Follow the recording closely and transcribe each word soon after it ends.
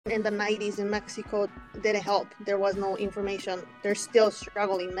in the 90s in Mexico didn't help. There was no information. They're still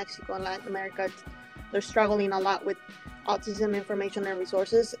struggling. Mexico and Latin America, they're struggling a lot with autism information and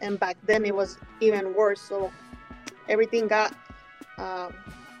resources. And back then it was even worse. So everything got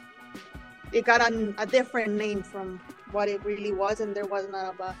it got a different name from what it really was, and there was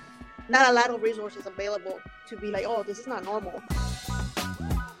not a lot of resources available to be like, oh, this is not normal.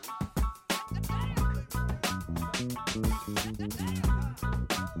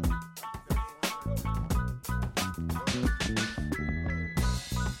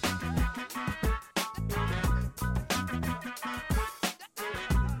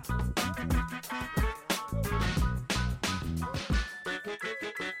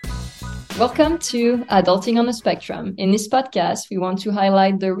 Welcome to Adulting on the Spectrum. In this podcast, we want to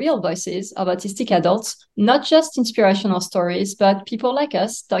highlight the real voices of autistic adults, not just inspirational stories, but people like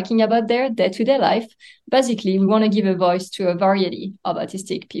us talking about their day-to-day life. Basically, we want to give a voice to a variety of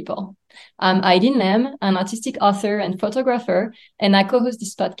autistic people. I'm Eileen, an autistic author and photographer, and I co-host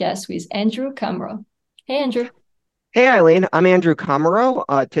this podcast with Andrew Komarow. Hey, Andrew. Hey, Eileen. I'm Andrew Komarow,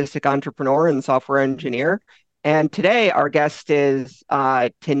 autistic entrepreneur and software engineer. And today our guest is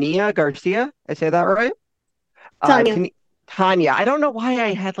Tania Garcia. I say that right? Tania. Tania. I don't know why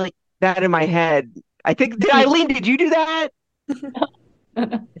I had like that in my head. Eileen, did you do that?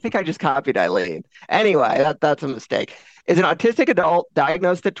 I think I just copied Eileen. Anyway, that's a mistake. Is an autistic adult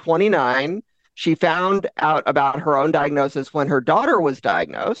diagnosed at 29. She found out about her own diagnosis when her daughter was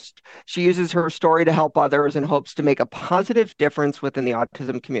diagnosed. She uses her story to help others and hopes to make a positive difference within the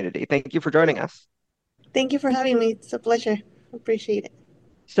autism community. Thank you for joining us. Thank you for having me. It's a pleasure. Appreciate it.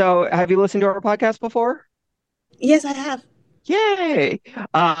 So, have you listened to our podcast before? Yes, I have. Yay!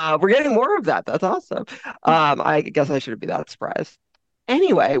 We're getting more of that. That's awesome. I guess I shouldn't be that surprised.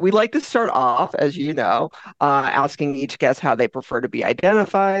 Anyway, we like to start off, as you know, asking each guest how they prefer to be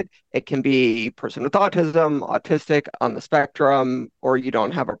identified. It can be person with autism, autistic, on the spectrum, or you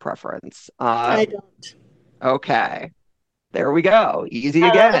don't have a preference. I don't. Okay. There we go. Easy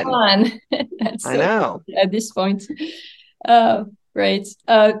again. I know. At this point. Great.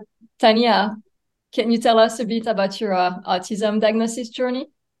 Tania, can you tell us a bit about your autism diagnosis journey?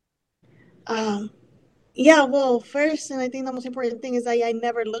 Yeah, well, first, and I think the most important thing is I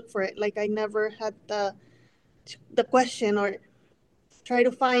never looked for it. Like, I never had the question or try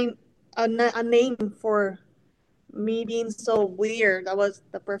to find a name for me being so weird. That was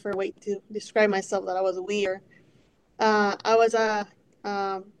the perfect way to describe myself, that I was weird. I was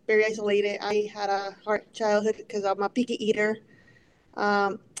very isolated. I had a hard childhood because I'm a picky eater.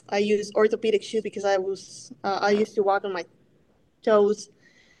 I use orthopedic shoes because I used to walk on my toes.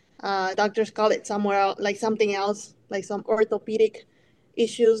 Doctors call it somewhere else, like something else, like some orthopedic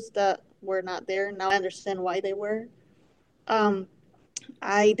issues that were not there. Now I understand why they were.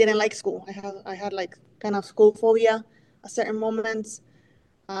 I didn't like school. I had like kind of school phobia at certain moments.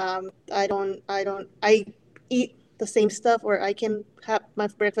 I eat the same stuff, or I can have my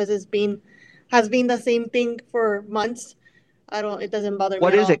breakfast has been the same thing for months. It doesn't bother me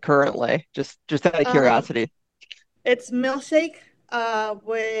What at is all. it currently? Just out of curiosity. It's milkshake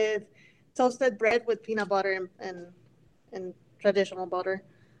with toasted bread with peanut butter and traditional butter.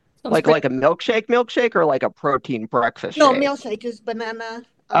 Like a milkshake or like a protein breakfast No, shake? milkshake, just banana,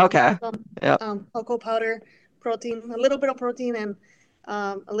 Okay. Yep. cocoa powder, protein, a little bit of protein, and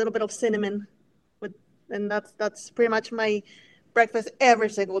a little bit of cinnamon. And that's pretty much my breakfast every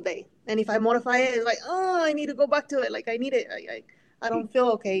single day. And if I modify it, it's like, oh, I need to go back to it. Like, I need it. I don't feel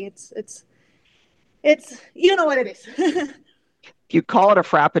okay. It's you know what it is. If you call it a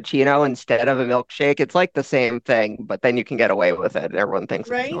frappuccino instead of a milkshake, it's like the same thing, but then you can get away with it. Everyone thinks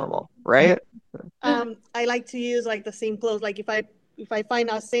it's Right? normal, right? I like to use like the same clothes. Like, if I find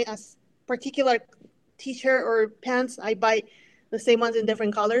a particular t-shirt or pants, I buy the same ones in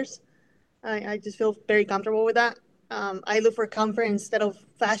different colors. I just feel very comfortable with that. I look for comfort instead of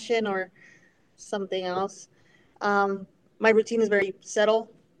fashion or something else. My routine is very settled.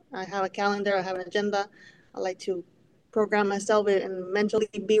 I have a calendar. I have an agenda. I like to program myself and mentally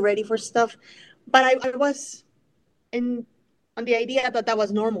be ready for stuff. But I was in on the idea that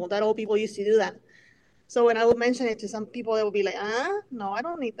was normal, that old people used to do that. So when I would mention it to some people, they would be like, no, I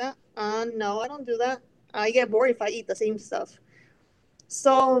don't need that. No, I don't do that. I get bored if I eat the same stuff.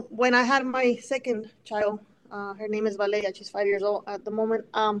 So when I had my second child, her name is Valeria. She's 5 years old at the moment.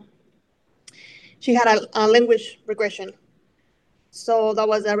 She had a language regression. So that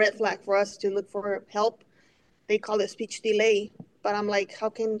was a red flag for us to look for help. They call it speech delay. But I'm like, how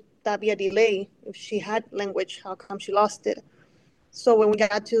can that be a delay? If she had language, how come she lost it? So when we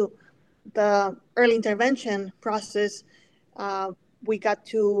got to the early intervention process, we got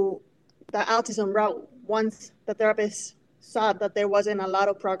to the autism route once the therapist saw that there wasn't a lot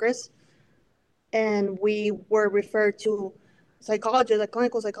of progress, and we were referred to psychologists, a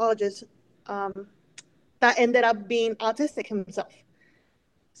clinical psychologist, um, that ended up being autistic himself.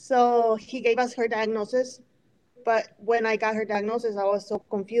 So he gave us her diagnosis, but when I got her diagnosis, I was so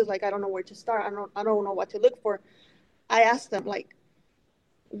confused. Like, I don't know where to start. I don't know what to look for. I asked them, like,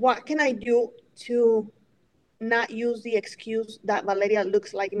 what can I do to not use the excuse that Valeria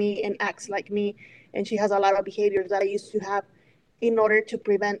looks like me and acts like me, and she has a lot of behaviors that I used to have, in order to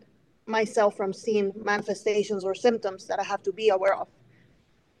prevent myself from seeing manifestations or symptoms that I have to be aware of.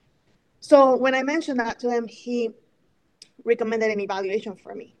 So when I mentioned that to him, he recommended an evaluation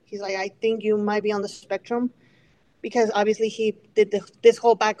for me. He's like, I think you might be on the spectrum, because obviously he did this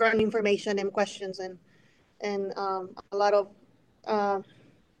whole background information and questions, and a lot of uh,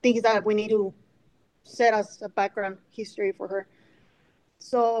 things that we need to set as a background history for her.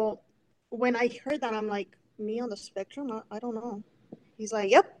 So when I heard that, I'm like, me on the spectrum? I don't know. He's like,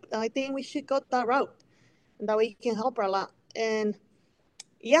 yep, I think we should go that route. And that way you can help her a lot. And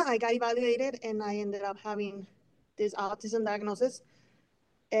yeah, I got evaluated and I ended up having this autism diagnosis.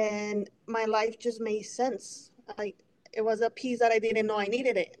 And my life just made sense. It was a piece that I didn't know I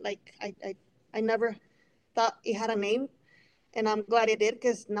needed it. Like, I never thought it had a name. And I'm glad it did,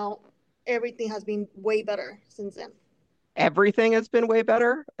 because now everything has been way better since then. Everything has been way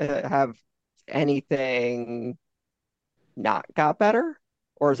better. Have anything not got better?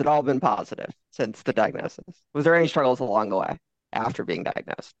 Or has it all been positive since the diagnosis? Was there any struggles along the way after being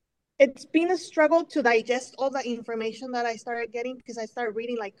diagnosed? It's been a struggle to digest all the information that I started getting, because I started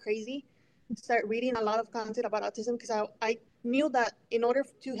reading like crazy. Start reading a lot of content about autism, because I knew that in order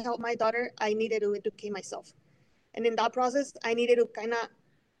to help my daughter, I needed to educate myself. And in that process, I needed to kind of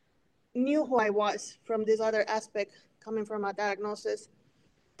knew who I was from this other aspect, coming from a diagnosis.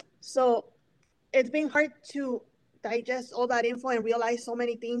 So it's been hard to digest all that info and realize so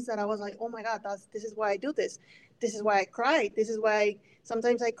many things that I was like, oh my God, this is why I do this. This is why I cry. This is why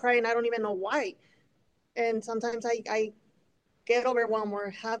sometimes I cry and I don't even know why. And sometimes I get overwhelmed or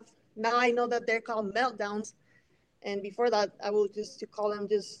have, now I know that they're called meltdowns. And before that, I would just to call them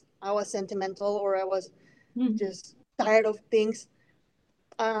just, I was sentimental, or I was just tired of things.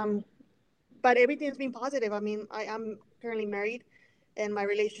 Um, but everything's been positive. I mean, I am currently married, and my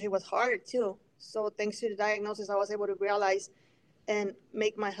relationship was hard too. So thanks to the diagnosis, I was able to realize and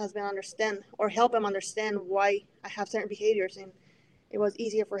make my husband understand, or help him understand, why I have certain behaviors, and it was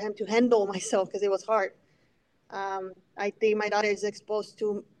easier for him to handle myself, because it was hard. I think my daughter is exposed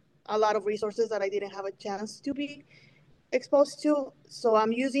to a lot of resources that I didn't have a chance to be exposed to. So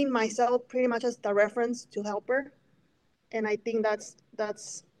I'm using myself pretty much as the reference to help her, and I think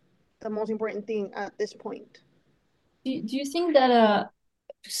that's the most important thing at this point. Do you think that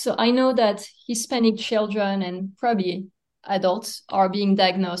so I know that Hispanic children and probably adults are being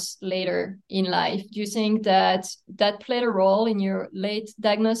diagnosed later in life. Do you think that that played a role in your late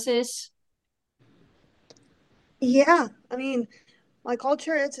diagnosis? Yeah, I mean, my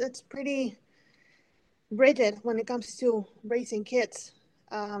culture, it's pretty rigid when it comes to raising kids.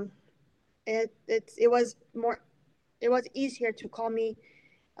 Um, it was more, it was easier to call me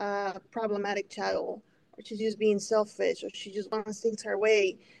a problematic child, or she's just being selfish, or she just wants things her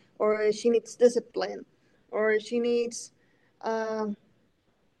way, or she needs discipline, or she needs um,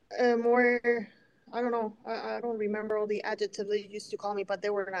 more. I don't know. I don't remember all the adjectives they used to call me, but they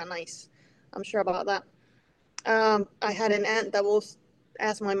were not nice. I'm sure about that. I had an aunt that will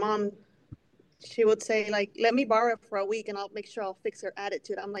ask my mom. She would say, like, let me borrow it for a week and I'll make sure I'll fix her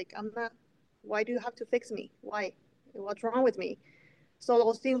attitude. I'm like, I'm not. Why do you have to fix me? Why? What's wrong with me? So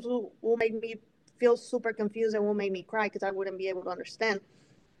those things will make me feel super confused and will make me cry, because I wouldn't be able to understand.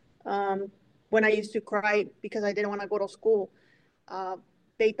 Um, when I used to cry because I didn't want to go to school, uh,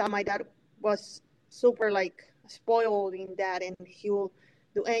 they thought my dad was super like spoiled in that, and he will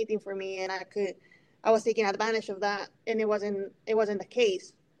do anything for me, and I was taking advantage of that, and it wasn't the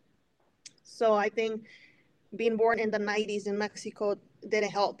case. So I think being born in the 90s in Mexico didn't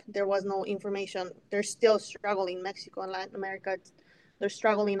help. There was no information. They're still struggling. Mexico and Latin America, they're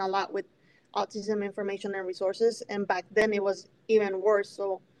struggling a lot with autism information and resources. And back then it was even worse.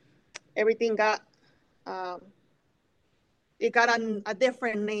 So everything um, got a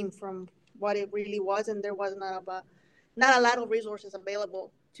different name from what it really was, and there was not a lot of resources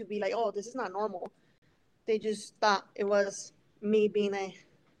available to be like, oh, this is not normal. They just thought it was me being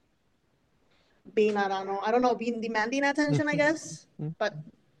I don't know, being demanding attention, I guess, but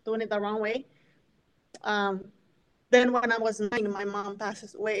doing it the wrong way. Um, then when I was 9, my mom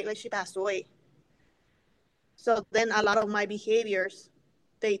passes away. Like, she passed away. So then a lot of my behaviors,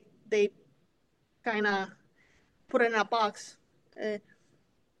 they kind of put it in a box uh,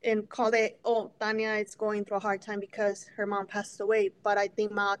 and called it, oh, Tania is going through a hard time because her mom passed away. But I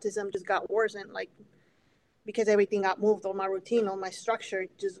think my autism just got worse, and like because everything got moved, all my routine, all my structure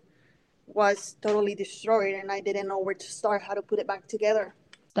just was totally destroyed, and I didn't know where to start, how to put it back together.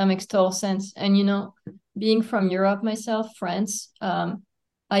 That makes total sense. And being from Europe myself, France,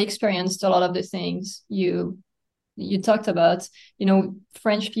 I experienced a lot of the things you talked about.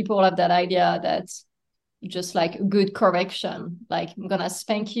 French people have that idea that just like good correction, like I'm gonna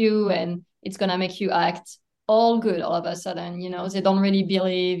spank you and it's gonna make you act all good all of a sudden. They don't really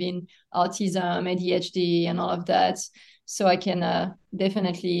believe in autism, ADHD, and all of that. So I can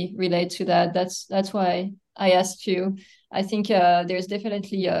definitely relate to that. That's why I asked you. I think there's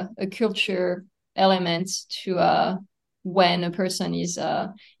definitely a culture element to when a person is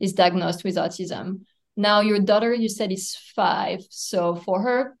diagnosed with autism. Now, your daughter, you said, is 5. So for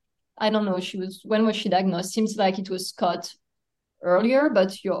her, I don't know. When was she diagnosed? Seems like it was caught earlier,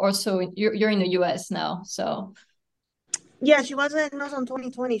 but you're in the US now, so. Yeah, she was diagnosed in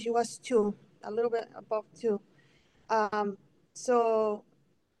 2020. She was 2, a little bit above 2. Um, so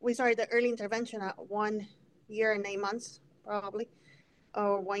we started the early intervention at 1 year and 8 months, probably,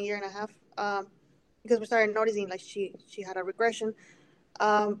 or 1 year and a half, because we started noticing like she had a regression,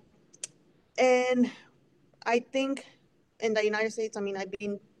 um, and I think in the United States, I mean, I've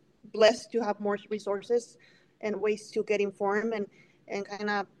been blessed to have more resources and ways to get informed and kind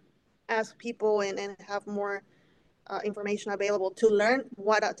of ask people and have more information available to learn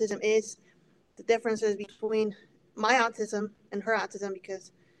what autism is, the differences between my autism and her autism,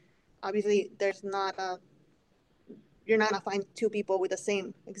 because obviously there's not a, you're not gonna find 2 people with the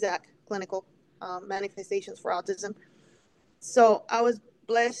same exact clinical manifestations for autism. So I was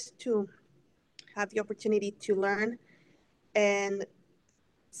blessed to have the opportunity to learn, and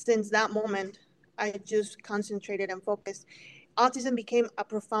since that moment, I just concentrated and focused. Autism became a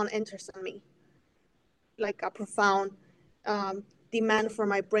profound interest in me, like a profound demand for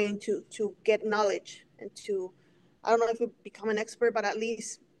my brain to get knowledge and to, I don't know if it become an expert, but at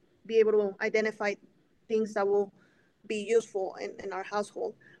least be able to identify things that will be useful in our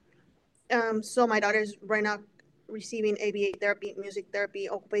household. So my daughter's right now receiving ABA therapy, music therapy,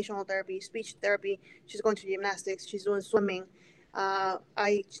 occupational therapy, speech therapy. She's going to gymnastics. She's doing swimming.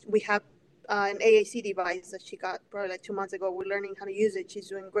 We have an AAC device that she got probably like 2 months ago. We're learning how to use it. She's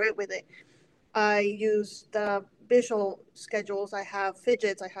doing great with it. I use the visual schedules. I have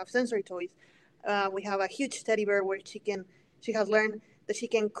fidgets. I have sensory toys. We have a huge teddy bear where she has learned that she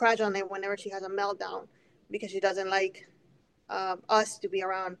can crash on it whenever she has a meltdown because she doesn't like us to be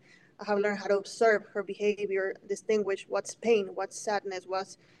around. I have learned how to observe her behavior, distinguish what's pain, what's sadness,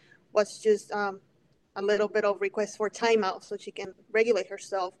 what's just a little bit of request for timeout so she can regulate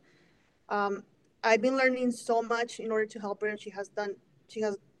herself. Um, I've been learning so much in order to help her, and she has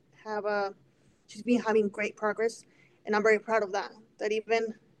have a, she's been having great progress, and I'm very proud of that. That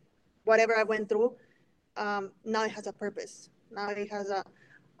even whatever I went through, now it has a purpose. Now it has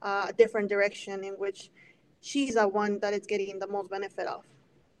a different direction in which she's the one that is getting the most benefit of.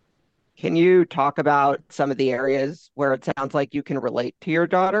 Can you talk about some of the areas where it sounds like you can relate to your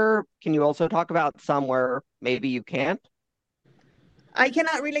daughter? Can you also talk about some where maybe you can't? I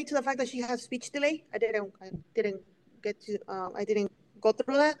cannot relate to the fact that she has speech delay. I didn't go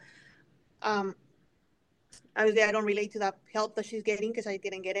through that. Um, Obviously, I don't relate to the help that she's getting because I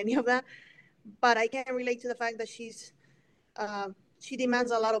didn't get any of that. But I can relate to the fact that she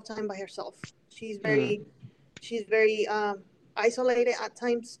demands a lot of time by herself. She's Mm. very, she's very isolated at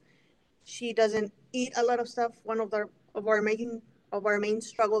times. She doesn't eat a lot of stuff. One of our main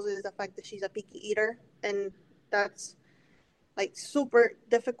struggles is the fact that she's a picky eater, and that's like super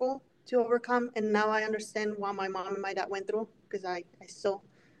difficult to overcome. And now I understand what my mom and my dad went through because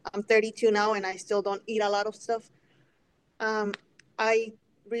I'm 32 now and I still don't eat a lot of stuff. Um, I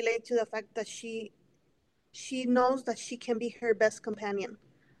relate to the fact that she knows that she can be her best companion,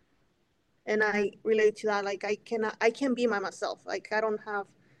 and I relate to that. Like I can be myself. Like I don't have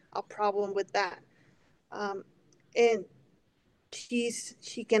a problem with that. Um, and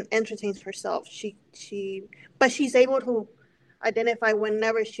she can entertain herself. But she's able to identify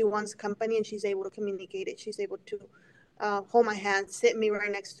whenever she wants company, and she's able to communicate it. She's able to hold my hand, sit me right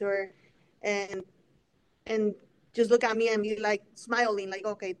next to her, and and just look at me and be like smiling, like,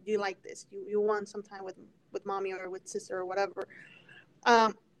 okay, do you like this? You want some time with mommy or with sister or whatever.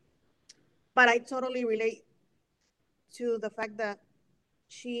 Um, but I totally relate to the fact that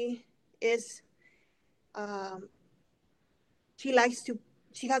she is um, she likes to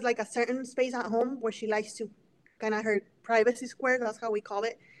she has like a certain space at home where she likes to kind of her privacy square. That's how we call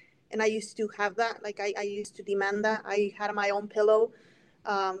it. And I used to have that. Like I used to demand that. I had my own pillow.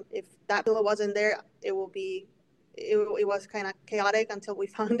 If that pillow wasn't there, it was kind of chaotic until we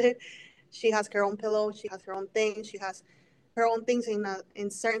found it. She has her own pillow. She has her own things. She has her own things in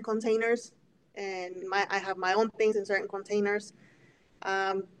certain containers, and I have my own things in certain containers.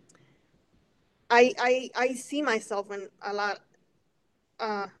 Um, I see myself in a lot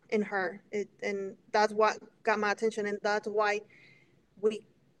in her, and that's what got my attention, and that's why we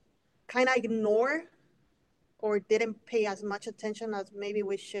kind of ignore or didn't pay as much attention as maybe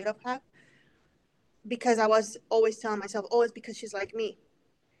we should have had, because I was always telling myself, oh, it's because she's like me.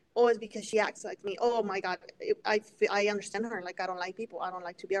 Oh, it's because she acts like me. Oh my God, I understand her. Like, I don't like people. I don't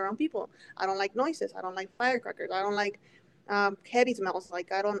like to be around people. I don't like noises. I don't like firecrackers. I don't like heavy smells.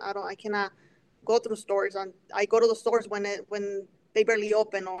 Like, I cannot go through stores. I go to the stores when they barely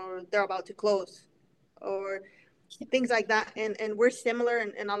open or they're about to close, or things like that. And we're similar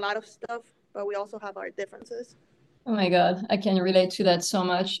in a lot of stuff, but we also have our differences. Oh my God, I can relate to that so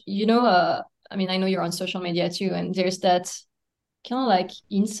much. I mean, I know you're on social media too, and there's that kind of like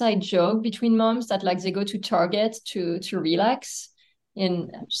inside joke between moms that like they go to Target to relax. And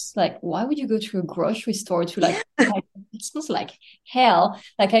I'm just like, why would you go to a grocery store to like, like it smells like hell.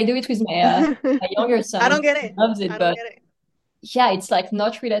 Like I do it with my younger I son. don't get He it. loves it, I don't but get it. yeah, it's like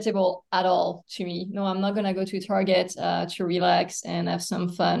not relatable at all to me. No, I'm not gonna go to Target to relax and have some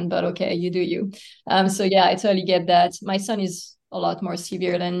fun, but okay, you do you. So yeah, I totally get that. My son is a lot more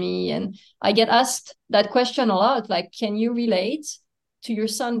severe than me, and I get asked that question a lot, like, can you relate to your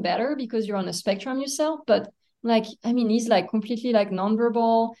son better because you're on a spectrum yourself? But like, I mean, he's like completely like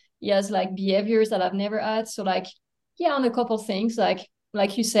nonverbal. He has like behaviors that I've never had. So like, yeah, on a couple things, like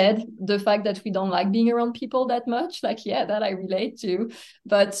you said, the fact that we don't like being around people that much, like, yeah, that I relate to.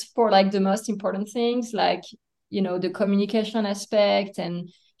 But for like the most important things, like, the communication aspect, and,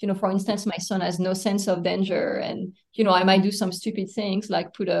 for instance, my son has no sense of danger. And, I might do some stupid things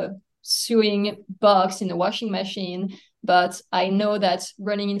like put a sewing box in the washing machine, but I know that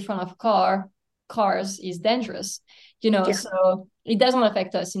running in front of cars is dangerous, Yeah. so it doesn't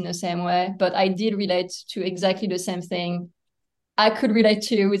affect us in the same way. But I did relate to exactly the same thing I could relate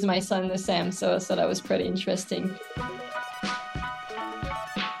to with my son the same. So that was pretty interesting.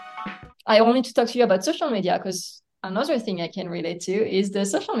 I wanted to talk to you about social media because another thing I can relate to is the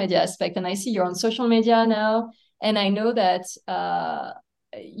social media aspect. And I see you're on social media now, and I know that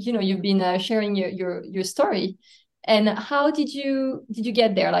you've been sharing your story. And how did you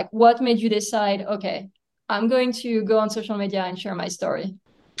get there? Like, what made you decide, okay, I'm going to go on social media and share my story?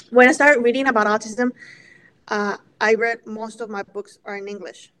 When I started reading about autism, I read most of my books are in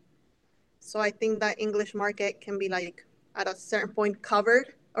English. So I think that English market can be like at a certain point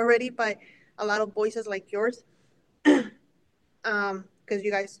covered already by a lot of voices like yours. Because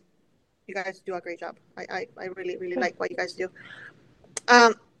you guys do a great job. I really, really like what you guys do.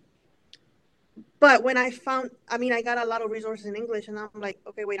 Um, but when I got a lot of resources in English, and I'm like,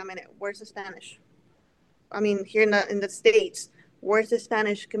 okay, wait a minute, where's the Spanish? I mean, here in the States, where's the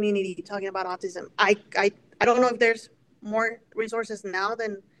Spanish community talking about autism? I don't know if there's more resources now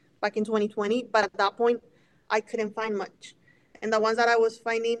than back in 2020, but at that point, I couldn't find much. And the ones that I was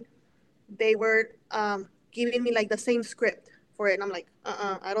finding, they were giving me like the same script for it. And I'm like,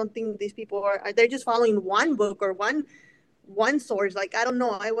 I don't think these people they're just following one book or one source. Like, I don't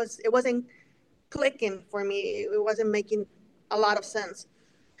know. It wasn't clicking for me. It wasn't making a lot of sense.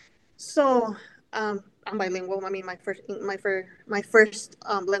 So I'm bilingual. I mean, my first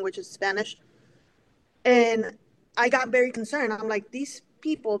language is Spanish, and I got very concerned. I'm like, these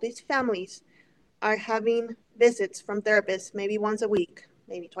people, these families, are having visits from therapists maybe once a week,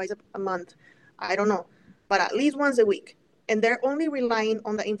 maybe twice a month. I don't know, but at least once a week, and they're only relying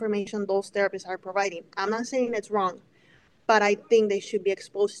on the information those therapists are providing. I'm not saying it's wrong, but I think they should be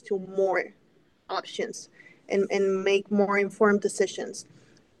exposed to more options and make more informed decisions.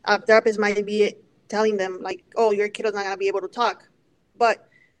 A therapist might be telling them like, "Oh, your kid is not gonna be able to talk, but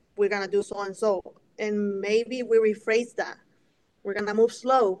we're gonna do so and so," and maybe we rephrase that. We're gonna move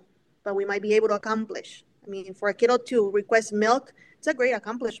slow, but we might be able to accomplish. I mean, for a kiddo to request milk, it's a great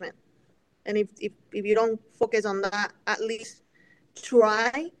accomplishment. And if you don't focus on that, at least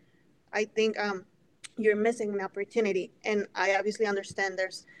try. I think you're missing an opportunity. And I obviously understand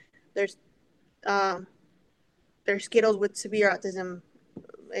there's um, there's kiddos with severe autism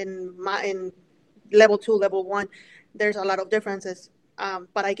in level 2, level 1. There's a lot of differences,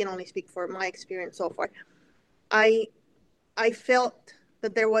 but I can only speak for my experience so far. I I felt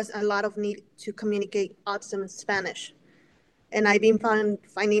that there was a lot of need to communicate autism in Spanish, And I've been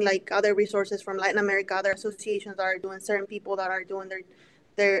finding like other resources from Latin America, other associations that are doing, certain people that are doing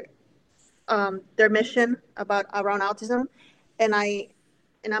their their mission about around autism, and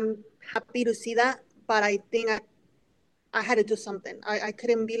I'm happy to see that. But I think I had to do something. I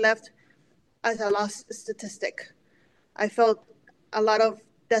couldn't be left as a lost statistic. I felt a lot of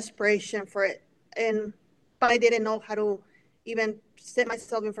desperation for it, and but I didn't know how to even sit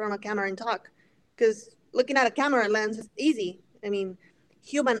myself in front of a camera and talk, because looking at a camera lens is easy. I mean,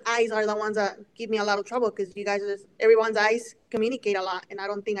 human eyes are the ones that give me a lot of trouble, because you guys, everyone's eyes communicate a lot, and I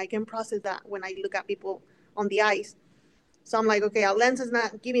don't think I can process that when I look at people on the eyes. So I'm like, okay, a lens is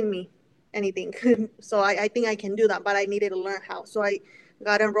not giving me anything. So I think I can do that, but I needed to learn how. So I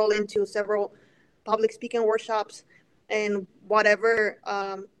got enrolled into several public speaking workshops, and whatever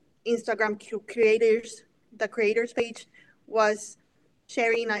Instagram creators, the creators page was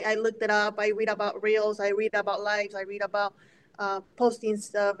sharing, I looked it up. I read about reels, I read about lives, I read about posting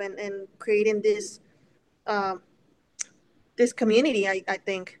stuff, and creating uh, this community, I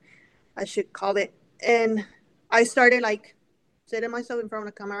think I should call it. And I started like setting myself in front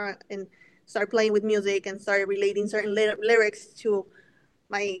of the camera and start playing with music and started relating certain lyrics to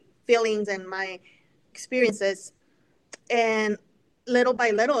my feelings and my experiences. And little by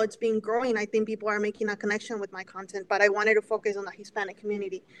little, it's been growing. I think people are making a connection with my content, but I wanted to focus on the Hispanic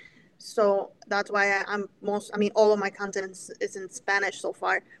community. So that's why all of my content is in Spanish so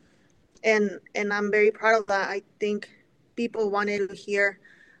far. And I'm very proud of that. I think people wanted to hear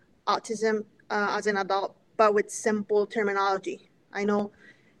autism as an adult, but with simple terminology. I know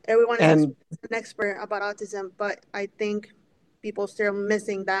everyone is And an expert about autism, but I think people still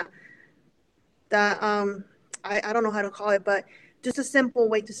missing that I don't know how to call it, but just a simple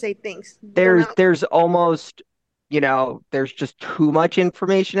way to say things. They're not there's almost, there's just too much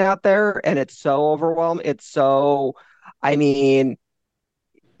information out there, and it's so overwhelming. I mean,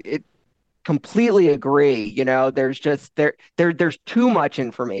 it completely agree. There's just there's too much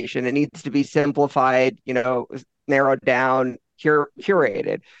information. It needs to be simplified, narrowed down,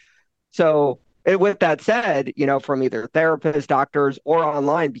 curated. So, with that said, from either therapists, doctors, or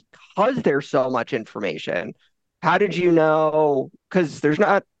online, because there's so much information, how did you know? Because there's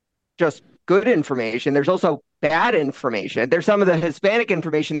not just good information, there's also bad information. There's some of the Hispanic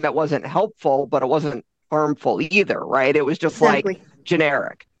information that wasn't helpful, but it wasn't harmful either, right? It was just like exactly.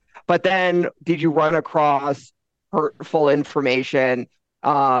 generic. But then, did you run across hurtful information?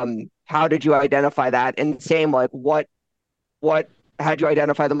 How did you identify that? And same, like what had you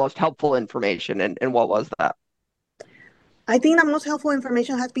identify the most helpful information, and what was that? I think the most helpful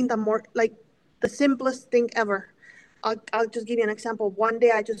information has been the simplest thing ever. I'll just give you an example. One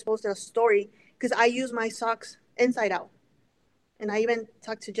day I just posted a story because I use my socks inside out. And I even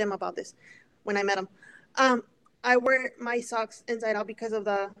talked to Jim about this when I met him. I wear my socks inside out because of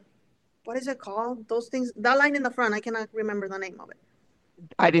what is it called? Those things, that line in the front, I cannot remember the name of it.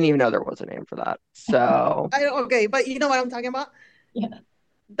 I didn't even know there was a name for that. So, Okay, but you know what I'm talking about? Yeah.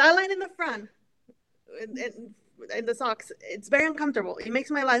 That line in the front, in the socks, it's very uncomfortable. It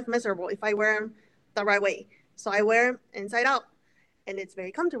makes my life miserable if I wear them the right way. So I wear them inside out, and it's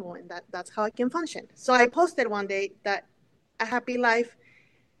very comfortable, and that's how I can function. So I posted one day that a happy life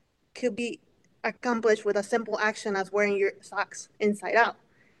could be accomplished with a simple action as wearing your socks inside out.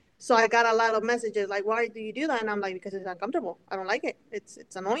 So I got a lot of messages like, "Why do you do that?" And I'm like, "Because it's uncomfortable. I don't like it.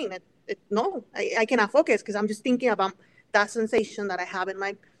 It's annoying. No, I cannot focus because I'm just thinking about that sensation that I have in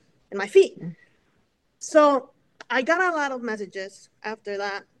my feet." So I got a lot of messages after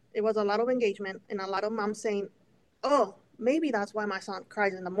that. It was a lot of engagement and a lot of moms saying, "Oh, maybe that's why my son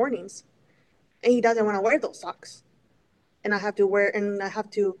cries in the mornings, and he doesn't want to wear those socks, and I have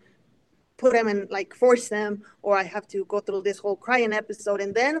to put him and like force them, or I have to go through this whole crying episode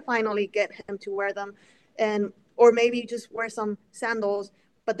and then finally get him to wear them, and or maybe just wear some sandals,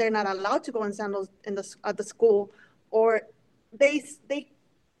 but they're not allowed to go in sandals at the school, or they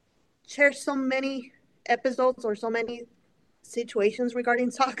share so many episodes or so many situations regarding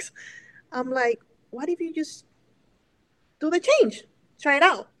socks." I'm like, what if you just do the change, try it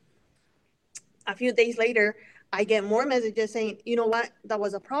out? A few days later, I get more messages saying, "You know what, that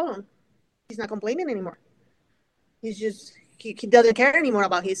was a problem. He's not complaining anymore. He doesn't care anymore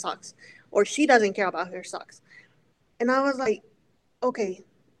about his socks, or she doesn't care about her socks." And I was like, okay,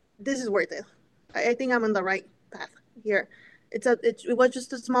 this is worth it. I think I'm on the right path here. It was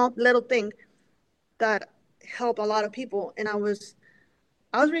just a small little thing that helped a lot of people, and I was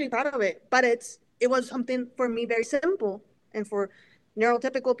really proud of it. But it was something for me very simple, and for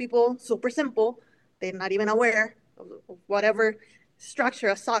neurotypical people, super simple. They're not even aware of whatever structure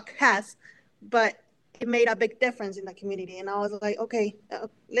a sock has, but it made a big difference in the community. And I was like, okay,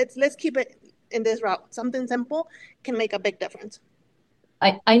 let's keep it in this route. Something simple can make a big difference.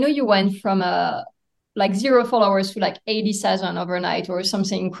 I know you went from like 0 followers to like 80,000 overnight or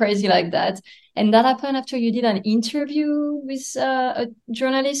something crazy like that. And that happened after you did an interview with a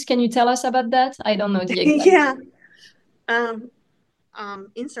journalist. Can you tell us about that? I don't know the exact. Yeah. Um,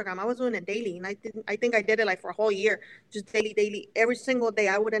 Instagram. I was doing it daily, and I think I did it like for a whole year, just daily, every single day.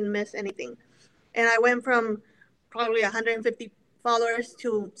 I wouldn't miss anything, and I went from probably 150 followers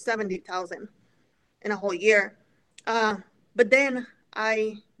to 70,000 in a whole year. Uh, but then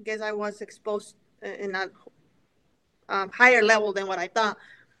I guess I was exposed in a higher level than what I thought.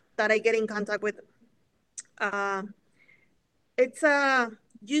 That I get in contact with. Uh, it's a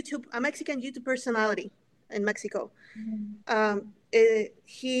Mexican YouTube personality in Mexico.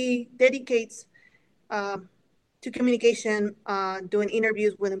 He dedicates to communication, doing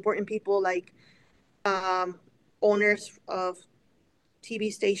interviews with important people like owners of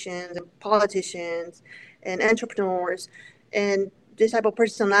TV stations and politicians and entrepreneurs and this type of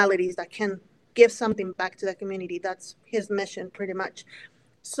personalities that can give something back to the community. That's his mission, pretty much.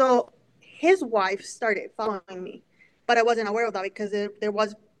 So his wife started following me, but I wasn't aware of that because there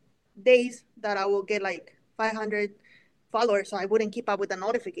was days that I will get like 500 followers, so I wouldn't keep up with the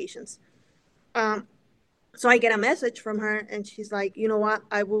notifications. Um, so I get a message from her, and she's like, "You know what?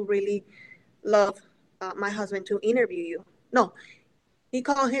 I will really love my husband to interview you." No, he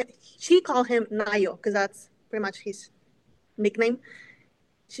called him. She called him Nayo because that's pretty much his nickname.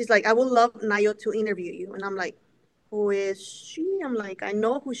 She's like, "I would love Nayo to interview you," and I'm like, "Who is she?" I'm like, "I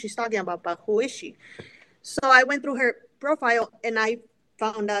know who she's talking about, but who is she?" So I went through her profile, and I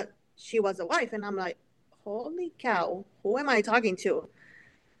found out she was a wife, and I'm like, "Holy cow! Who am I talking to?"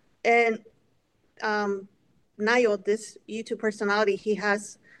 And um, Nayo, this YouTube personality, he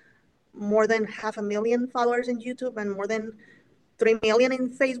has more than 500,000 followers in YouTube and more than 3 million in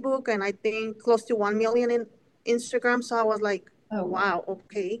Facebook, and I think close to 1 million in Instagram. So I was like, Oh, wow. wow,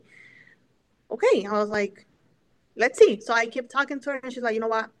 okay. Okay. I was like, let's see. So I kept talking to her, and she's like, you know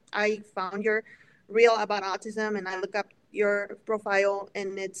what? I found your reel about autism, and I look up your profile,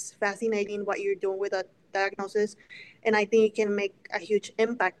 and it's fascinating what you're doing with a diagnosis. And I think it can make a huge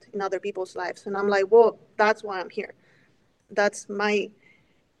impact in other people's lives. And I'm like, well, that's why I'm here. That's my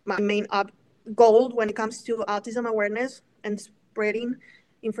main goal when it comes to autism awareness and spreading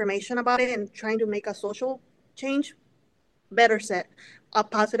information about it and trying to make a social change. Better said, a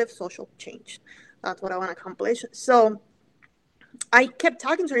positive social change. That's what I want to accomplish. So I kept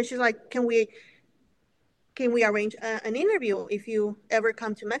talking to her, and she's like, can we arrange an interview if you ever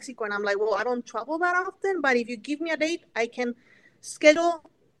come to Mexico? And I'm like, well, I don't travel that often, but if you give me a date, I can schedule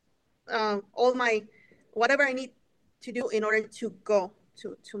all my whatever I need to do in order to go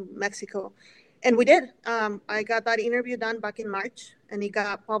to Mexico. And we did. I got that interview done back in March, and it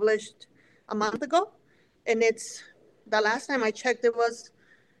got published a month ago. And it's the last time I checked, it was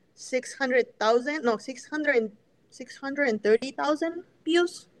 600,000, no, 630,000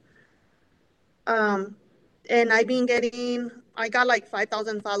 views. Um, and I got like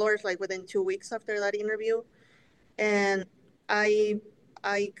 5,000 followers like within 2 weeks after that interview. And I,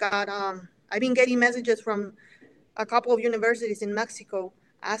 I've been getting messages from a couple of universities in Mexico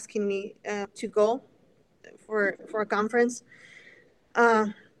asking me to go for a conference. Uh,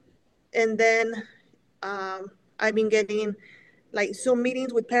 and then I've been getting like Zoom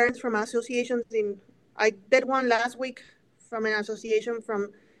meetings with parents from associations. I did one last week from an association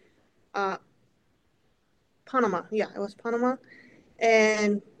from uh, Panama. Yeah, it was Panama.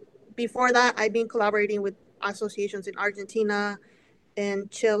 And before that, I've been collaborating with associations in Argentina and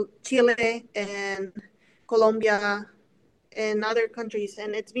Chile and Colombia and other countries,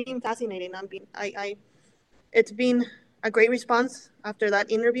 and it's been fascinating. It's been a great response after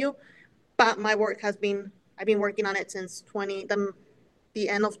that interview. But my work has been I've been working on it since the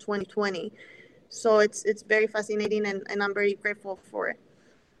end of 2020. So it's very fascinating, and I'm very grateful for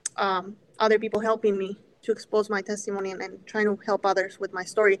other people helping me to expose my testimony and trying to help others with my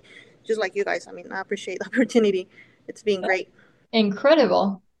story, just like you guys. I mean, I appreciate the opportunity. It's been great.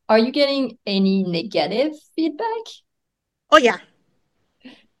 Incredible. Are you getting any negative feedback? Oh yeah,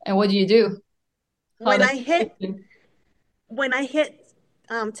 And what do you do? How when does I hit when I hit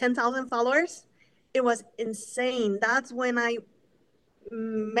 10,000 followers, it was insane. That's when I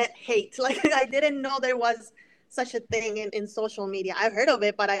met hate. Like I didn't know there was such a thing in social media. I heard of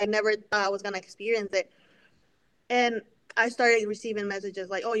it, but I never thought I was gonna experience it. And I started receiving messages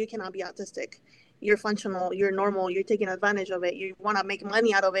like, "Oh, you cannot be autistic. You're functional. You're normal. You're taking advantage of it. You want to make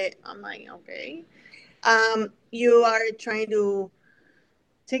money out of it." I'm like, okay. You are trying to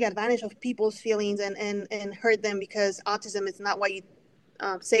take advantage of people's feelings and hurt them because autism is not what you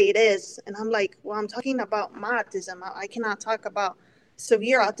say it is. And I'm like, well, I'm talking about my autism. I cannot talk about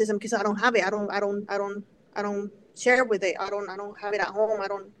severe autism because I don't have it. I don't share with it. I don't have it at home. I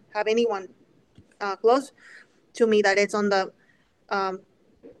don't have anyone close to me that it's on the um,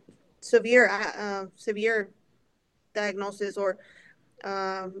 severe diagnosis, or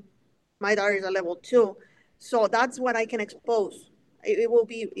um, my daughter is a level 2. So that's what I can expose. It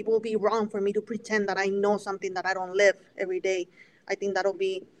will be wrong for me to pretend that I know something that I don't live every day. I think that'll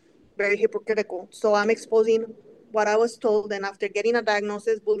be very hypocritical. So I'm exposing what I was told, and after getting a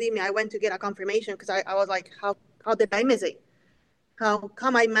diagnosis, believe me, I went to get a confirmation because I was like, how did I miss it? How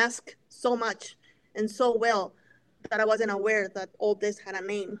come I masked so much and so well that I wasn't aware that all this had a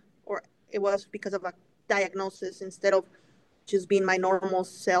name, or it was because of a diagnosis instead of just being my normal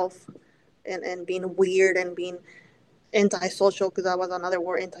self and being weird and being antisocial, because that was another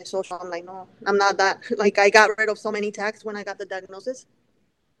word, antisocial. I'm like, no, I'm not that. Like, I got rid of so many tags when I got the diagnosis,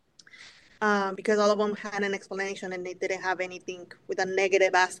 because all of them had an explanation and they didn't have anything with a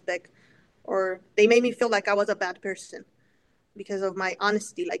negative aspect, or they made me feel like I was a bad person because of my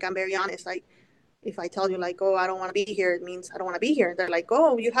honesty. Like, I'm very honest. Like, if I tell you, like, oh, I don't want to be here, it means I don't want to be here. They're like,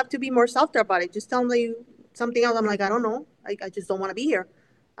 oh, you have to be more softer about it. Just tell me something else. I'm like, I don't know. I just don't want to be here.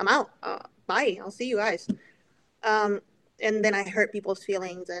 I'm out. Bye. I'll see you guys. Um, and then I hurt people's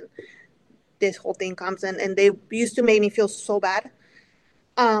feelings, and this whole thing comes, and they used to make me feel so bad.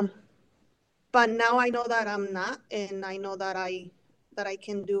 Um, but now I know that I'm not, and I know that I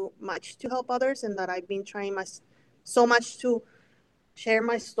can do much to help others, and that I've been trying so much to share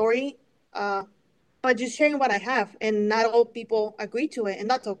my story, uh, but just sharing what I have, and not all people agree to it, and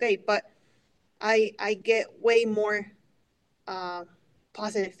that's okay. But I get way more uh,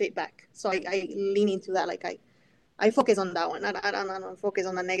 positive feedback, so I lean into that. Like, I focus on that one. I don't focus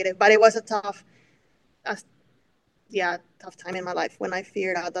on the negative. But it was a uh, tough time in my life when I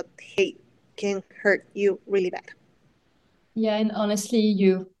figured out that hate can hurt you really bad. Yeah, and honestly,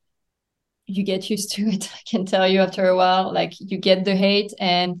 you get used to it. I can tell you after a while, like you get the hate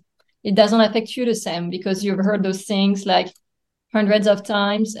and it doesn't affect you the same because you've heard those things like hundreds of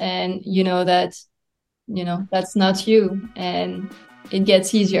times and you know that, that's not you and it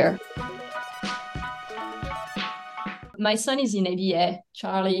gets easier. My son is in ABA,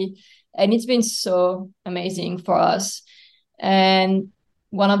 Charlie, and it's been so amazing for us. And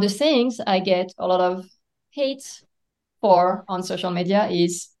one of the things I get a lot of hate for on social media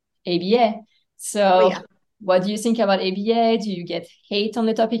is ABA. Oh So, yeah, what do you think about ABA? Do you get hate on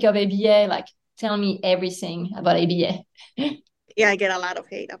the topic of ABA? Like, tell me everything about ABA. yeah, I get a lot of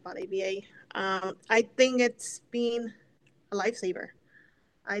hate about ABA. I think it's been a lifesaver.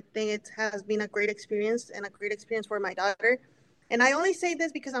 I think it has been a great experience, and a great experience for my daughter. And I only say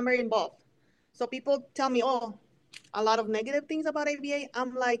this because I'm very involved. So people tell me, oh, a lot of negative things about ABA.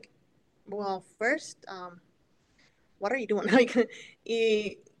 I'm like, well, first, what are you doing? Like,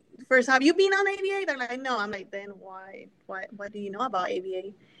 first, have you been on ABA? They're like, no. I'm like, then what do you know about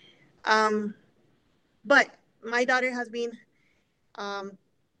ABA? But my daughter has been um,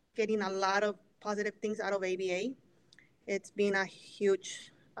 getting a lot of positive things out of ABA. It's been a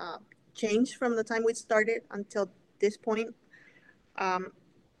huge change from the time we started until this point. Um,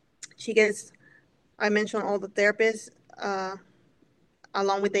 she gets, I mentioned all the therapists uh,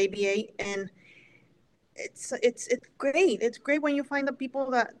 along with ABA, and it's great. It's great when you find the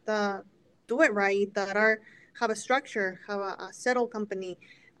people that do it right, that are have a structure, have a settled company,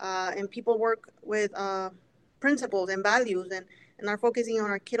 and people work with principles and values, and are focusing on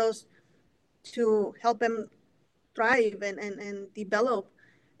our kiddos to help them thrive and develop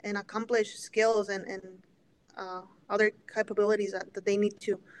and accomplish skills and other capabilities that they need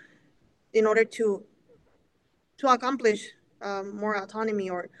to in order to accomplish more autonomy,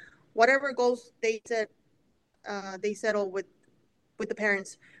 or whatever goals they settle with the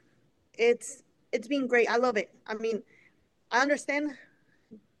parents. It's it's been great. I love it. I mean, I understand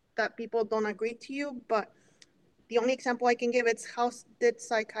that people don't agree to you, but the only example I can give is how did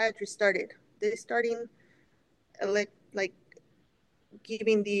psychiatry started. They starting like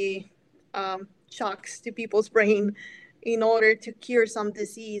giving the shocks to people's brain in order to cure some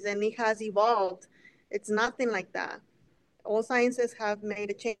disease, and it has evolved. It's nothing like that. All sciences have made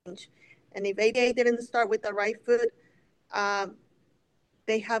a change, and if ABA didn't start with the right foot, um,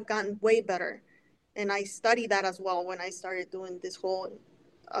 they have gotten way better. And I studied that as well when I started doing this whole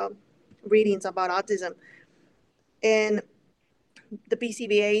um, readings about autism. And the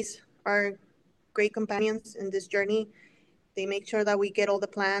PCBAs are great companions in this journey. They make sure that we get all the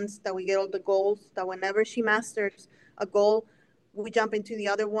plans, that we get all the goals, that whenever she masters a goal, we jump into the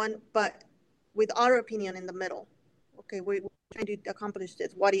other one, but with our opinion in the middle. Okay, we're trying to accomplish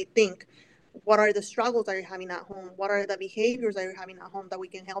this. What do you think? What are the struggles that you're having at home? What are the behaviors that you're having at home that we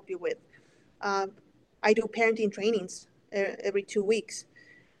can help you with? Um, I do parenting trainings every 2 weeks.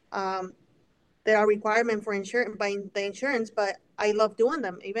 Um, there are requirements for insurance by the insurance, but I love doing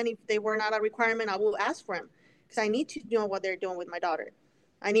them. Even if they were not a requirement, I will ask for them because I need to know what they're doing with my daughter.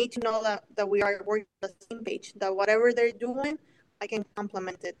 I need to know that we are working on the same page, that whatever they're doing, I can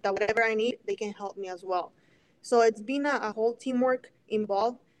complement it, that whatever I need, they can help me as well. So it's been a whole teamwork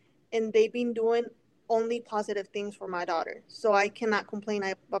involved, and they've been doing only positive things for my daughter. So I cannot complain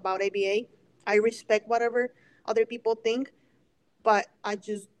about ABA. I respect whatever other people think, but I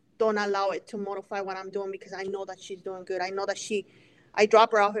just don't allow it to modify what I'm doing because I know that she's doing good. I know that I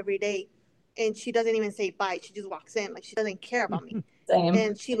drop her off every day and she doesn't even say bye. She just walks in. Like she doesn't care about me. Same.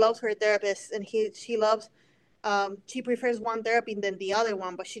 And she loves her therapist and she prefers one therapy than the other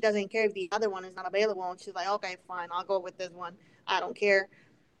one, but she doesn't care if the other one is not available. And she's like, okay, fine, I'll go with this one. I don't care.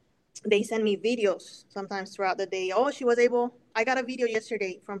 They send me videos sometimes throughout the day. Oh, I got a video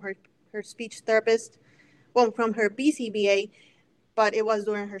yesterday from her speech therapist, well, from her BCBA, but it was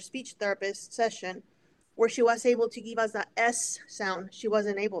during her speech therapist session where she was able to give us the S sound. She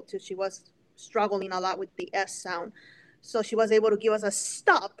wasn't able to. She was struggling a lot with the S sound. So she was able to give us a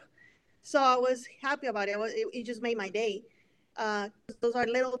stop. So I was happy about it. It just made my day. Those are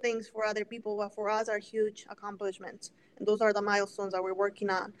little things for other people, but for us are huge accomplishments. And those are the milestones that we're working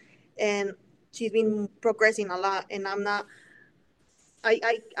on. And she's been progressing a lot. And I'm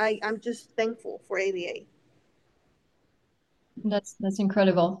just thankful for ABA. That's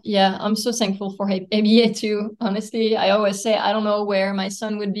incredible. Yeah, I'm so thankful for ABA too. Honestly, I always say I don't know where my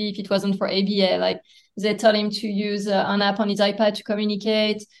son would be if it wasn't for ABA. Like they taught him to use an app on his iPad to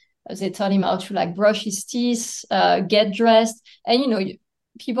communicate. They taught him how to like brush his teeth, get dressed, and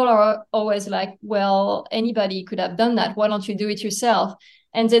people are always like, "Well, anybody could have done that. Why don't you do it yourself?"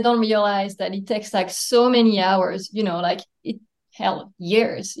 And they don't realize that it takes like so many hours. Like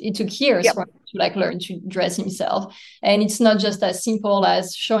years. It took years Yep. for him to like learn to dress himself. And it's not just as simple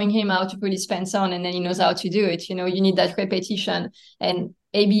as showing him how to put his pants on and then he knows how to do it. You need that repetition. And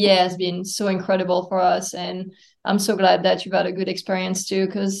ABA has been so incredible for us. And I'm so glad that you've had a good experience too,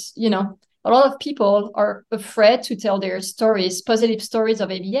 because, a lot of people are afraid to tell their stories, positive stories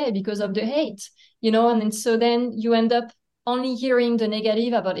of ABA because of the hate, and then you end up only hearing the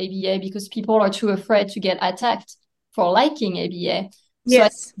negative about ABA because people are too afraid to get attacked for liking ABA. So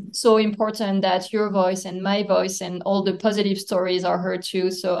Yes. it's so important that your voice and my voice and all the positive stories are heard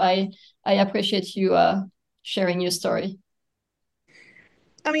too. So I appreciate you sharing your story.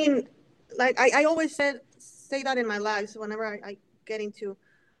 I mean, like I always say that in my lives whenever I get into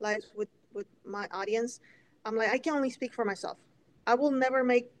lives with my audience. I'm like, I can only speak for myself. I will never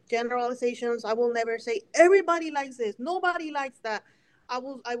make generalizations. I will never say everybody likes this. Nobody likes that. I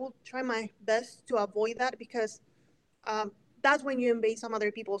will try my best to avoid that because that's when you invade some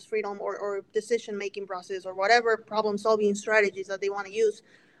other people's freedom or decision making process or whatever problem solving strategies that they want to use.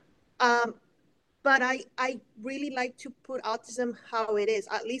 Um, but I really like to put autism how it is,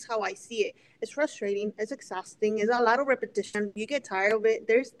 at least how I see it. It's frustrating, it's exhausting, it's a lot of repetition. You get tired of it.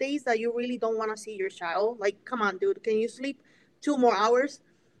 There's days that you really don't want to see your child. Like, come on, dude, can you sleep 2 more hours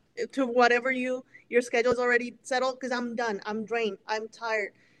to whatever your schedule's already settled? Because I'm done. I'm drained. I'm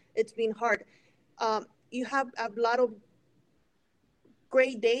tired. It's been hard. You have a lot of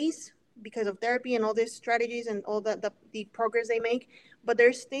great days because of therapy and all these strategies and all the progress they make. But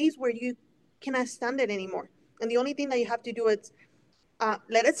there's days where you cannot stand it anymore. And the only thing that you have to do is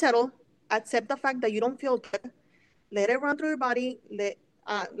let it settle, accept the fact that you don't feel good, let it run through your body,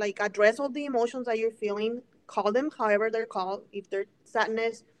 like address all the emotions that you're feeling, call them however they're called. If they're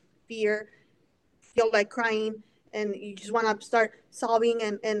sadness, fear, feel like crying, and you just want to start sobbing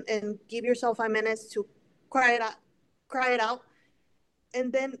and give yourself 5 minutes to cry it out,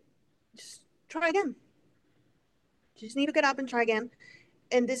 and then just try again. Just need to get up and try again.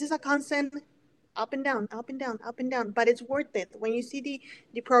 And this is a constant up and down, up and down, up and down. But it's worth it. When you see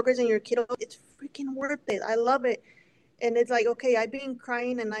the progress in your kiddo, it's freaking worth it. I love it. And it's like, okay, I've been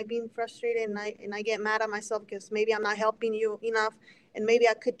crying and I've been frustrated and I get mad at myself because maybe I'm not helping you enough and maybe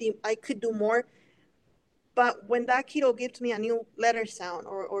I could do more. But when that kiddo gives me a new letter sound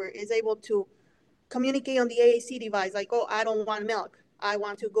or is able to communicate on the AAC device, like, oh, I don't want milk. I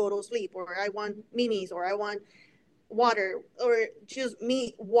want to go to sleep, or I want minis, or I want water, or just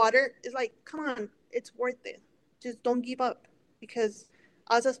me water. It's like, come on, it's worth it. Just don't give up, because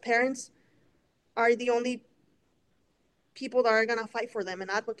us as parents are the only people that are gonna fight for them and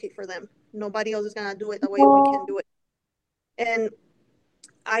advocate for them. Nobody else is gonna do it the way we can do it. And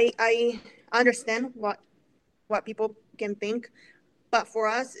I understand what people can think, but for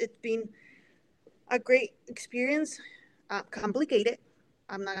us, it's been a great experience. Complicated,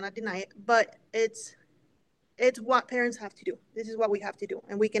 I'm not gonna deny it, but it's what parents have to do. This is what we have to do,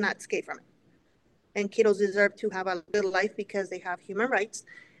 and we cannot escape from it. And kiddos deserve to have a good life because they have human rights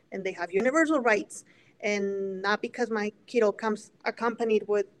and they have universal rights, and not because my kiddo comes accompanied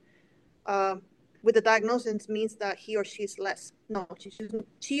uh, with the diagnosis means that he or she is less. No,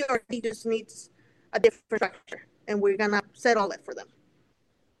 she or he just needs a different structure, and we're gonna settle it for them.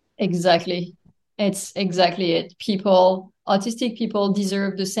 Exactly. It's exactly it. Autistic people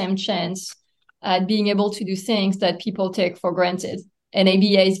deserve the same chance at being able to do things that people take for granted. And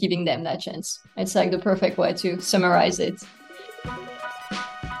ABA is giving them that chance. It's like the perfect way to summarize it.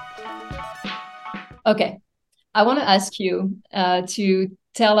 Okay. I want to ask you to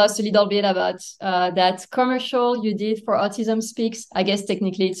tell us a little bit about that commercial you did for Autism Speaks. I guess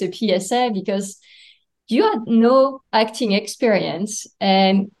technically it's a PSA because you had no acting experience,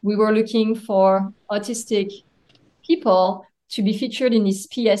 and we were looking for autistic people to be featured in this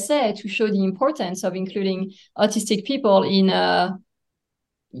PSA to show the importance of including autistic people in,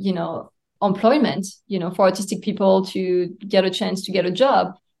 employment, for autistic people to get a chance to get a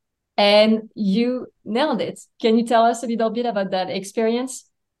job. And you nailed it. Can you tell us a little bit about that experience?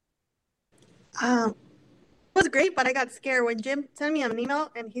 Um, it was great, but I got scared when Jim sent me an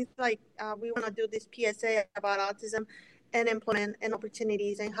email and he's like, "We want to do this PSA about autism and employment and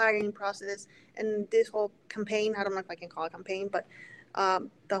opportunities and hiring process and this whole campaign." I don't know if I can call it campaign, but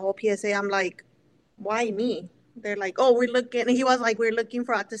the whole PSA. I'm like, "Why me?" They're like, "Oh, we're looking." He was like, "We're looking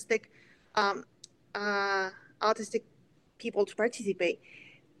for um, uh, autistic people to participate."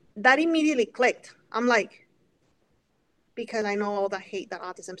 That immediately clicked. I'm like, because I know all the hate that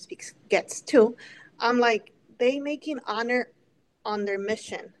Autism Speaks gets too. I'm like, they making honor on their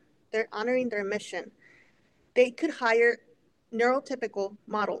mission. They're honoring their mission. They could hire neurotypical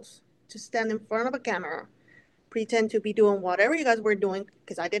models to stand in front of a camera, pretend to be doing whatever you guys were doing,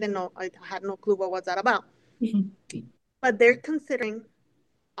 because I didn't know, I had no clue what was that about. But they're considering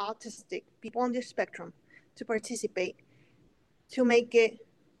autistic people on the spectrum to participate, to make it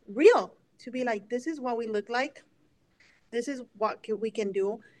real, to be like, this is what we look like, this is what we can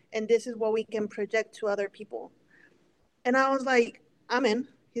do, and this is what we can project to other people. And I was like, I'm in.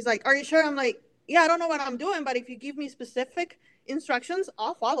 He's like, are you sure? I'm like, yeah, I don't know what I'm doing, but if you give me specific instructions,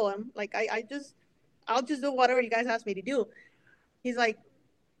 I'll follow them. Like, I'll just do whatever you guys ask me to do. He's like,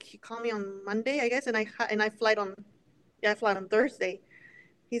 he called me on Monday, I guess, and I flight on, yeah, I flight on Thursday.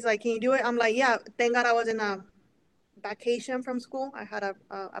 He's like, can you do it? I'm like, yeah. Thank God I was in a vacation from school. I had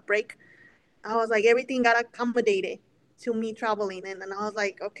a break. I was like, everything got accommodated to me traveling. And I was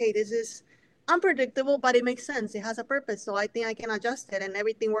like, okay, this is unpredictable, but it makes sense. It has a purpose. So I think I can adjust it. And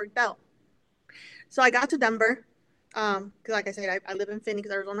everything worked out. So I got to Denver. Because like I said, I live in Phoenix,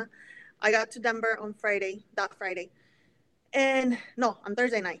 Arizona. I got to Denver on Friday, that Friday. And no, on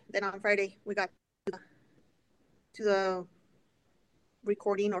Thursday night. Then on Friday, we got to the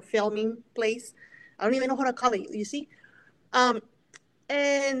recording or filming place. I don't even know how to call it, you see? Um,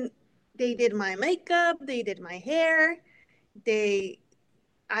 and they did my makeup, they did my hair, they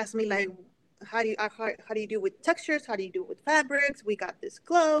asked me like, how do you do with textures, how do you do with fabrics, we got this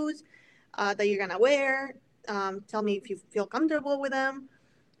clothes that you're gonna wear, tell me if you feel comfortable with them,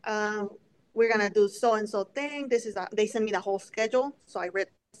 um, we're gonna do so and so thing, they sent me the whole schedule, so I read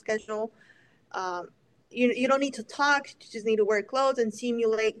the schedule. um, you don't need to talk, you just need to wear clothes and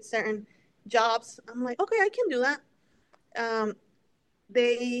simulate certain jobs. I'm like, okay, I can do that.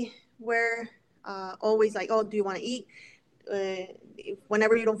 They were always like, oh, do you want to eat?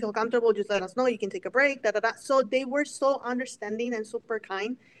 Whenever you don't feel comfortable, just let us know. You can take a break. Da, da, da. So they were so understanding and super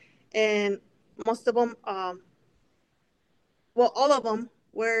kind. And most of them, well, all of them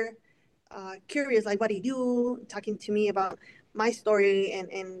were curious, like, what do you do? Talking to me about my story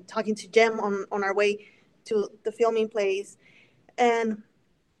and talking to Jem on our way to the filming place. And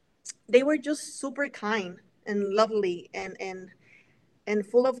they were just super kind and lovely and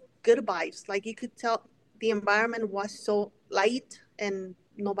full of good vibes. Like you could tell the environment was so light and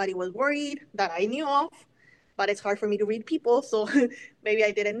nobody was worried that I knew of. But it's hard for me to read people, so maybe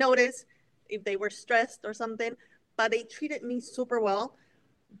I didn't notice if they were stressed or something. But they treated me super well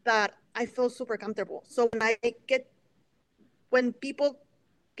that I feel super comfortable. So when people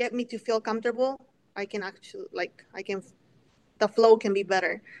get me to feel comfortable, I can actually the flow can be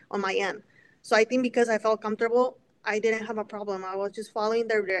better on my end. So I think because I felt comfortable, I didn't have a problem. I was just following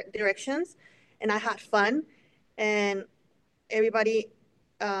their directions, and I had fun, and everybody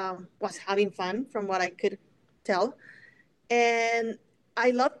was having fun from what I could tell. And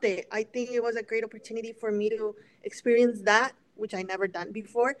I loved it. I think it was a great opportunity for me to experience that, which I never done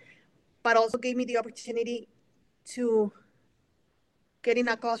before, but also gave me the opportunity to get in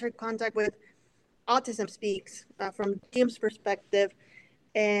a closer contact with Autism Speaks from Jim's perspective.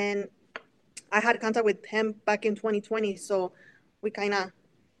 And I had contact with him back in 2020, so we kind of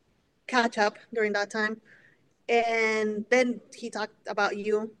catch up during that time. And then he talked about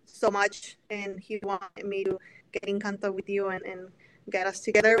you so much, and he wanted me to get in contact with you and get us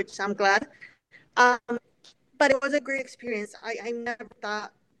together, which I'm glad. Um, but it was a great experience. I never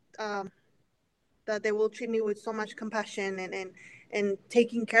thought that they will treat me with so much compassion and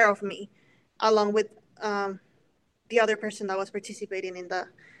taking care of me, along with the other person that was participating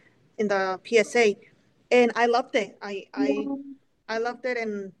in the PSA, and I loved it. I loved it,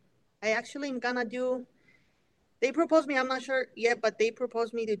 and I actually am gonna do. They proposed me. I'm not sure yet, but they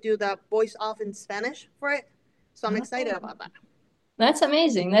proposed me to do the voice off in Spanish for it, so I'm excited about that. That's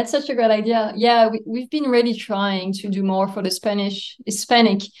amazing. That's such a great idea. Yeah, we've been really trying to do more for the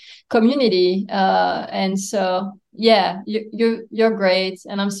Hispanic community. And so, yeah, you're great.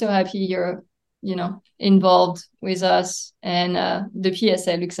 And I'm so happy you're, involved with us. And the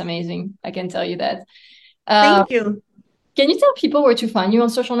PSA looks amazing. I can tell you that. Thank you. Can you tell people where to find you on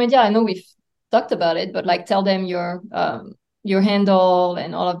social media? I know we've talked about it, but like tell them your handle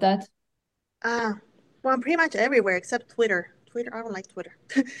and all of that. Well, I'm pretty much everywhere except Twitter. Twitter, I don't like Twitter.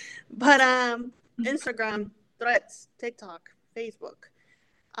 But Instagram, Threads, TikTok, Facebook.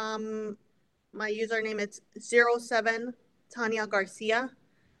 My username is 07 Tania Garcia.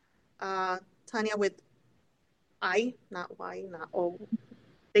 Tania with I, not Y, not O.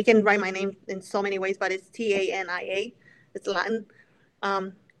 They can write my name in so many ways, but it's Tania. It's Latin.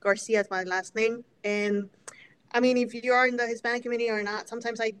 Garcia is my last name. And I mean, if you are in the Hispanic community or not,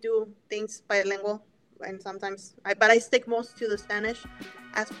 sometimes I do things bilingual, and sometimes but I stick most to the Spanish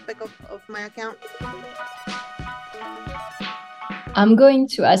aspect of my account. I'm going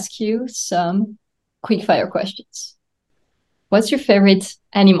to ask you some quick fire questions. What's your favorite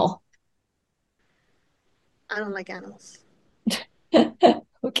animal? I don't like animals.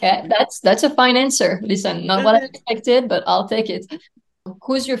 Okay, that's a fine answer. Listen, not what I expected, but I'll take it.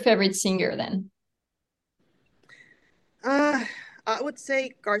 Who's your favorite singer then? I would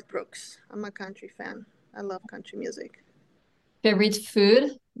say Garth Brooks. I'm a country fan. I love country music. Favorite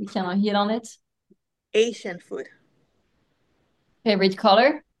food? We cannot hit on it. Asian food. Favorite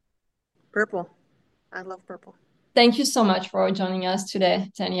color? Purple. I love purple. Thank you so much for joining us today,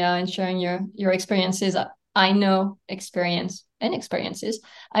 Tania, and sharing your experiences. I know experiences.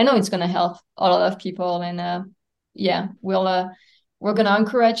 I know it's going to help a lot of people, and we're going to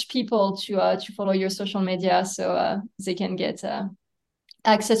encourage people to follow your social media so they can get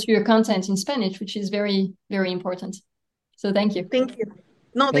access to your content in Spanish, which is very, very important. So thank you. Thank you.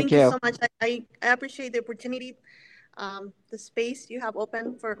 No, thank you so much. I appreciate the opportunity, the space you have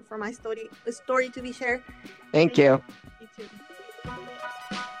open for my story to be shared. Thank you. You too.